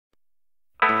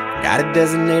Got a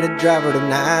designated driver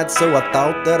tonight, so I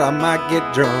thought that I might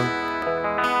get drunk.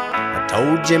 I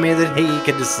told Jimmy that he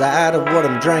could decide of what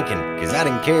I'm drinking, cause I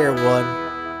didn't care what.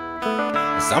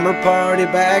 A summer party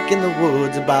back in the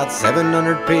woods, about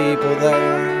 700 people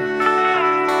there.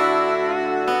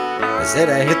 They said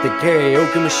I hit the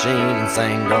karaoke machine and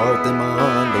sang Garth in my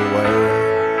underwear.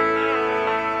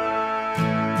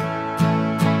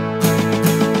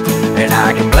 And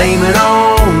I can blame it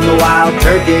on the wild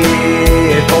turkey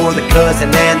for the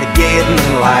cussing and the getting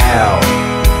loud.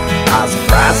 I was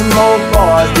surprised some old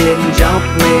boys didn't jump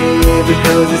me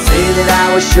because they said that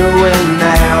I was showing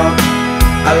out.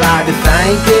 I like to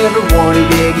thank everyone who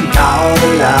didn't call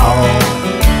the law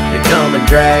to come and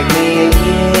drag me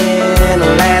in.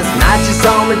 Last night you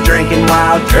saw me drinking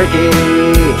wild turkey,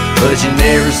 but you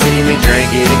never see me drink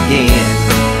it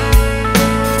again.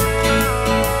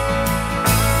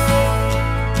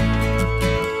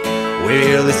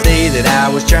 Well, they say that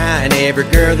I was trying every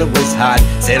girl that was hot.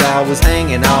 Said I was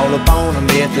hanging all up on them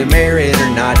if they're married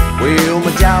or not. Well,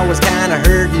 my jaw was kinda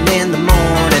hurting in the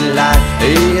morning light.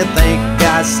 Hey, I think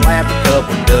I slapped a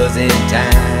couple dozen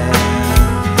times.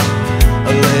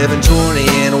 11:20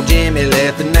 and old Jimmy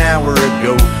left an hour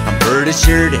ago. I'm pretty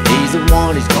sure that he's the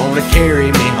one who's gonna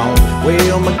carry me home.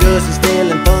 Well, my Gus is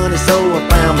feeling funny, so I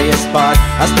found me a spot.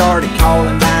 I started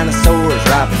calling dinosaurs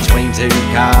right between two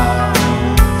cars.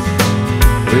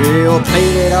 Well, I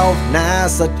played it off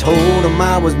nice, I told them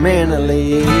I was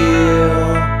mentally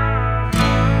ill.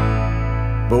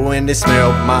 But when they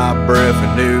smelled my breath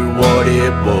and knew what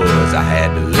it was, I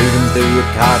had to lead them through a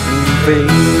cotton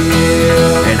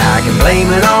field. And I can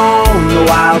blame it on the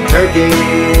wild turkey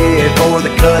for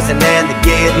the cussing and the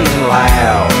getting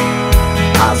loud.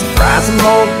 I was surprised some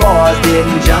old boys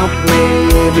didn't jump me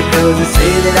because they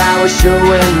said that I was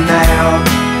showing out.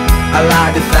 I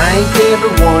like to thank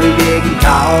everyone who didn't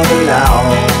call the law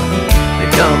to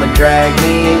come and drag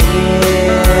me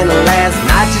in. Last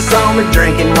night you saw me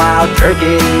drinking wild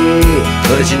turkey,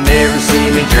 but you never see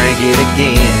me drink it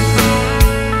again.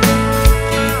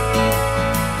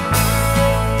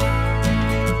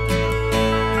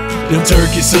 Them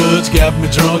turkey suds got me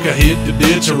drunk, I hit the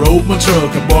ditch, I rolled my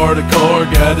truck. I borrowed a car,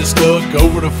 got it stuck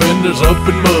over the fenders up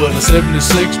in mud. A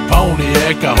 76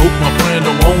 Pontiac, I hope my friend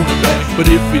don't want it back.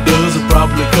 But if he does, I'll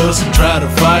probably cuss and try to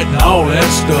fight and all that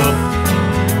stuff.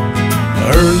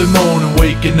 Early morning,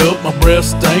 waking up, my breath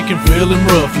stinking, feeling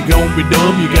rough. You gon' be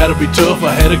dumb, you gotta be tough.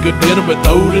 I had a good dinner but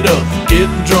throwed it up.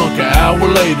 Getting drunk an hour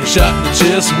later, shot in the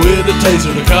chest with a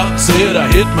taser. The cop said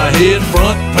I hit my head,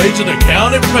 front page of the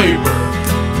county paper.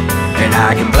 And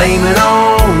I can blame it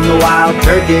on the wild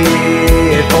turkey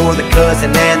for the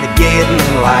cussing and the getting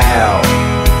loud.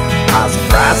 I was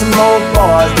surprised some old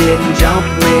boys didn't jump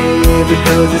me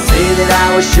because they said that I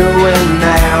was showing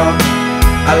out.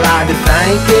 I like to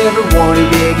thank everyone who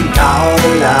didn't call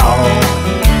the law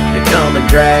to come and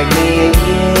drag me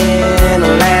in.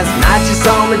 Last night you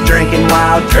saw me drinking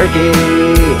wild turkey,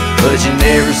 but you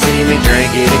never see me drink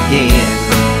it again.